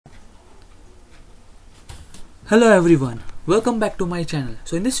Hello everyone, welcome back to my channel.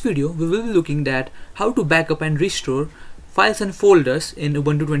 So in this video we will be looking at how to backup and restore files and folders in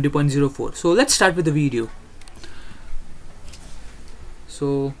Ubuntu 20.04. So let's start with the video.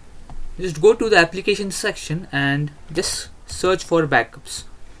 So just go to the application section and just search for backups.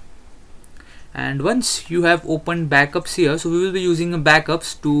 And once you have opened backups here, so we will be using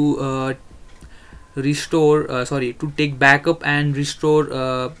backups to to take backup and restore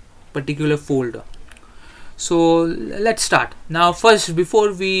a particular folder. So let's start. Now first,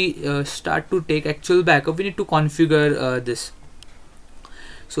 before we start to take actual backup, we need to configure this.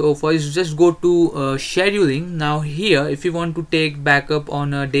 So first just go to scheduling. Now here, if you want to take backup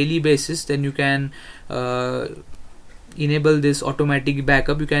on a daily basis, then you can enable this automatic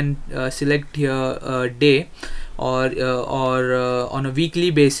backup. You can select here a day or on a weekly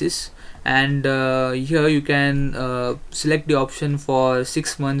basis, and here you can select the option for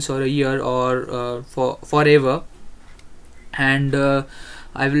 6 months or a year or for forever. And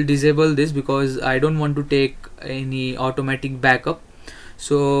I will disable this because I don't want to take any automatic backup.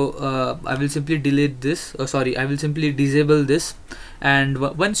 So I will simply delete this, I will simply disable this. And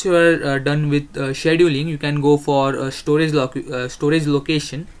once you are done with scheduling, you can go for storage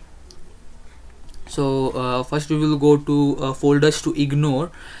location. So first we will go to folders to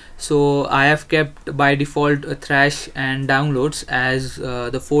ignore. So I have kept by default trash and downloads as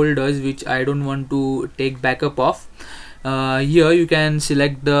the folders which I don't want to take backup of. Here you can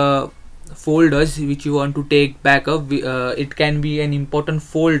select the folders which you want to take backup. It can be an important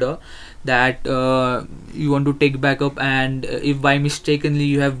folder that you want to take backup, and if by mistakenly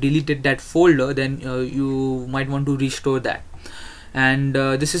you have deleted that folder, then you might want to restore that. And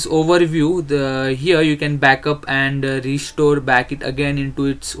this is overview. Here you can backup and restore back it again into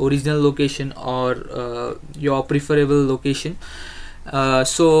its original location or your preferable location.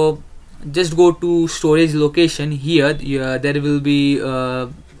 So just go to storage location. Here there will be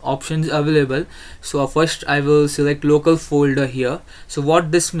options available. So first I will select local folder here. So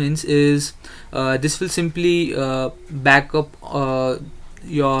what this means is this will simply backup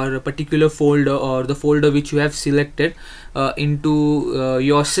your particular folder or the folder which you have selected into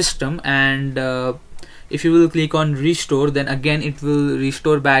your system. And if you will click on restore, then again it will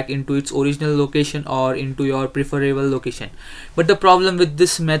restore back into its original location or into your preferable location. But the problem with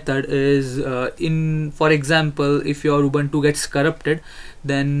this method is for example, if your Ubuntu gets corrupted,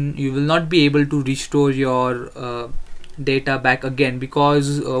 then you will not be able to restore your data back again,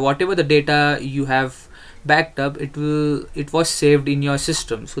 because whatever the data you have backed up, it was saved in your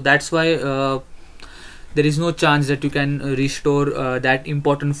system. So that's why there is no chance that you can restore that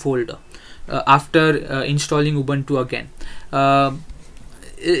important folder after installing Ubuntu again.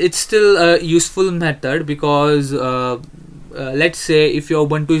 It's still a useful method because let's say if your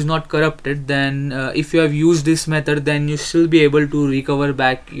Ubuntu is not corrupted, then if you have used this method, then you still be able to recover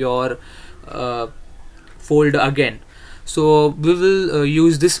back your folder again. So we will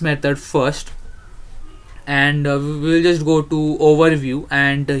use this method first, and we will just go to overview,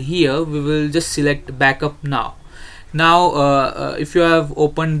 and here we will just select backup now. If you have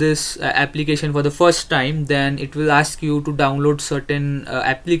opened this application for the first time, then it will ask you to download certain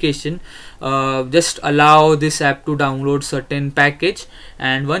application. Just allow this app to download certain package,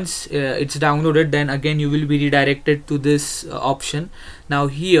 and once it's downloaded, then again you will be redirected to this option. Now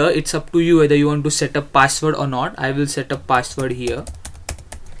here it's up to you whether you want to set up password or not. I will set up password here.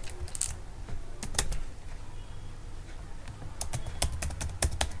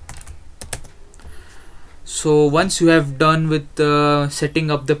 So once you have done with setting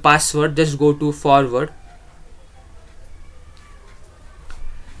up the password, just go to forward.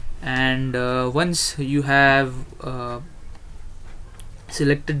 And once you have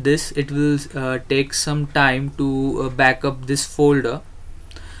selected this, it will take some time to back up this folder.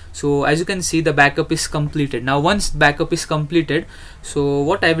 So as you can see, the backup is completed. Now once backup is completed, so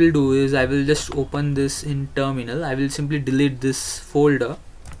what I will do is I will just open this in terminal. I will simply delete this folder.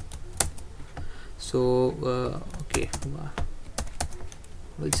 So okay,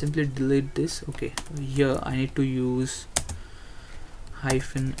 we'll simply delete this. Okay, here I need to use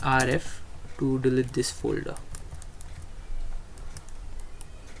 -rf to delete this folder.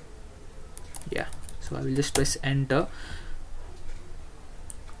 Yeah, so I will just press enter.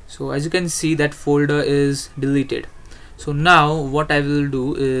 So as you can see, that folder is deleted. So now what I will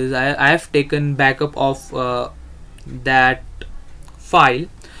do is I have taken backup of that file.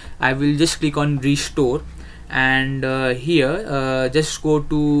 I will just click on restore, and here just go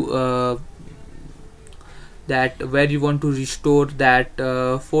to that where you want to restore that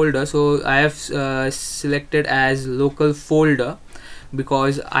folder. So I have selected as local folder.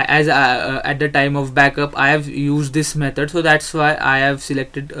 because at the time of backup I have used this method, so that's why I have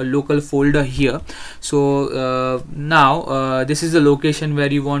selected a local folder here. So now this is the location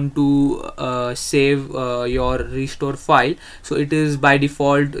where you want to save your restore file. So it is by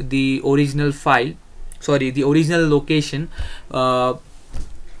default the original file, sorry, the original location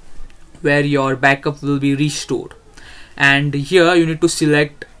where your backup will be restored. And here you need to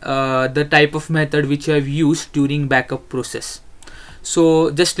select the type of method which you have used during backup process. So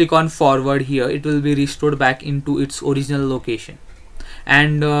just click on forward here, it will be restored back into its original location.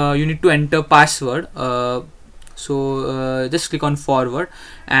 And you need to enter password. So just click on forward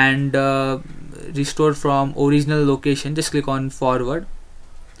and restore from original location. Just click on forward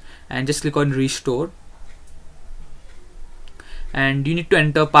and just click on restore. And you need to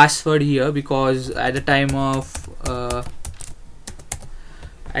enter password here, because at the time of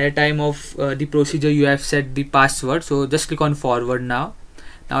the procedure you have set the password. So just click on forward now.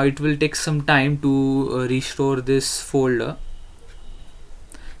 Now it will take some time to restore this folder.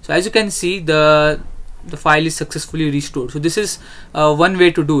 So as you can see, the file is successfully restored. So this is one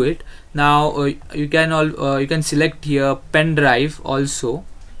way to do it. Now you can select here pen drive also.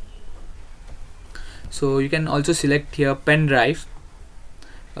 So you can also select here pen drive.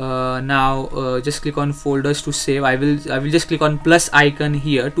 Now just click on folders to save. I will just click on plus icon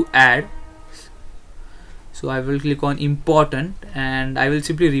here to add. So I will click on important and I will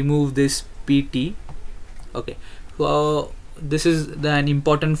simply remove this PT. Okay, so this is an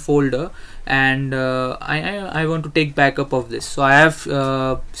important folder, and I want to take backup of this. So I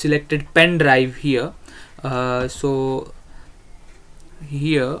have selected pen drive here. So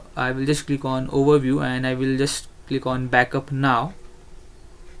here I will just click on overview and I will just click on backup now.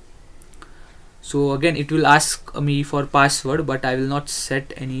 So again it will ask me for password, but I will not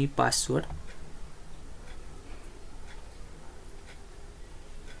set any password.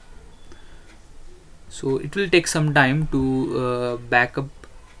 So it will take some time to backup.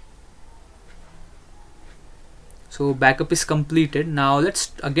 So backup is completed. Now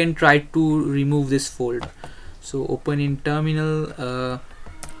let's again try to remove this folder. So open in terminal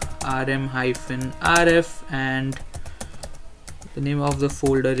rm-rf, and the name of the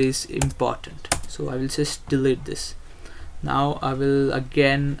folder is important. So I will just delete this. Now I will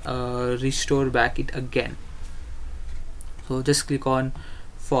again restore back it again. So just click on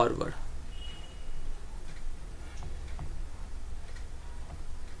forward.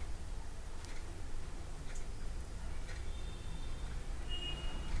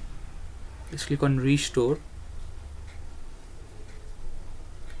 Just click on restore.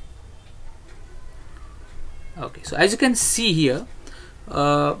 Okay, so as you can see here,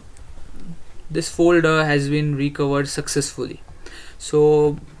 this folder has been recovered successfully.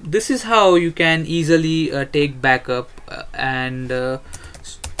 So this is how you can easily take backup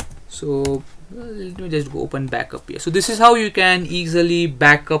so let me just go open backup here. So this is how you can easily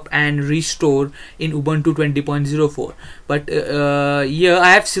backup and restore in Ubuntu 20.04. But here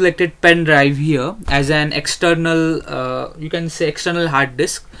I have selected pen drive here as an external, you can say external hard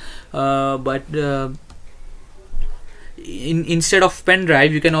disk, but instead of pen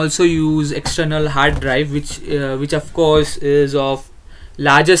drive you can also use external hard drive, which of course is of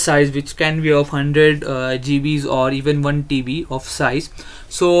larger size, which can be of 100 GBs or even 1 TB of size.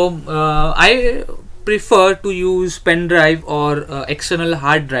 So I prefer to use pen drive or external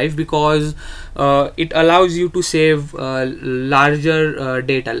hard drive, because it allows you to save larger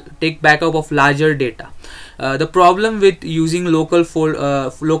data, take backup of larger data. The problem with using local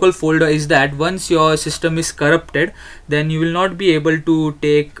folder is that once your system is corrupted, then you will not be able to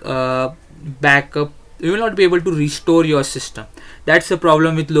take backup, you will not be able to restore your system. That's the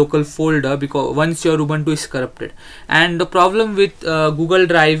problem with local folder, because once your Ubuntu is corrupted. And the problem with Google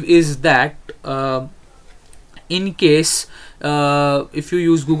Drive is that in case if you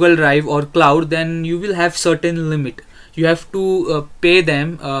use Google Drive or cloud, then you will have certain limit. You have to pay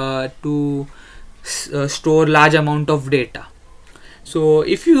them to store large amount of data. So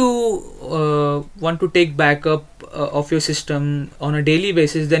if you want to take backup of your system on a daily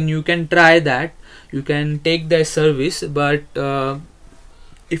basis, then you can try that. You can take their service, but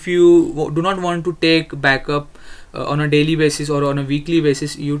if you do not want to take backup on a daily basis or on a weekly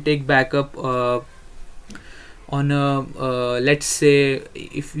basis, you take backup on a let's say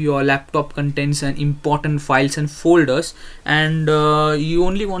if your laptop contains an important files and folders, and you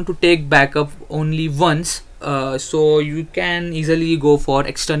only want to take backup only once, so you can easily go for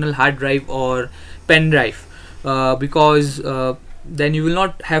external hard drive or pen drive, because then you will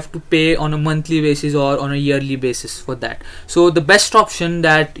not have to pay on a monthly basis or on a yearly basis for that. So the best option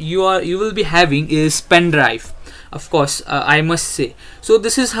that you will be having is pen drive. of course, I must say. So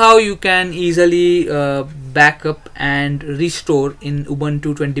this is how you can easily backup and restore in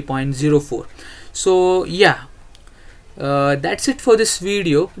Ubuntu 20.04. So yeah, that's it for this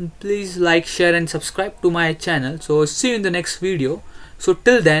video. Please like, share and subscribe to my channel. So see you in the next video. So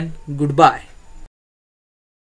till then, goodbye.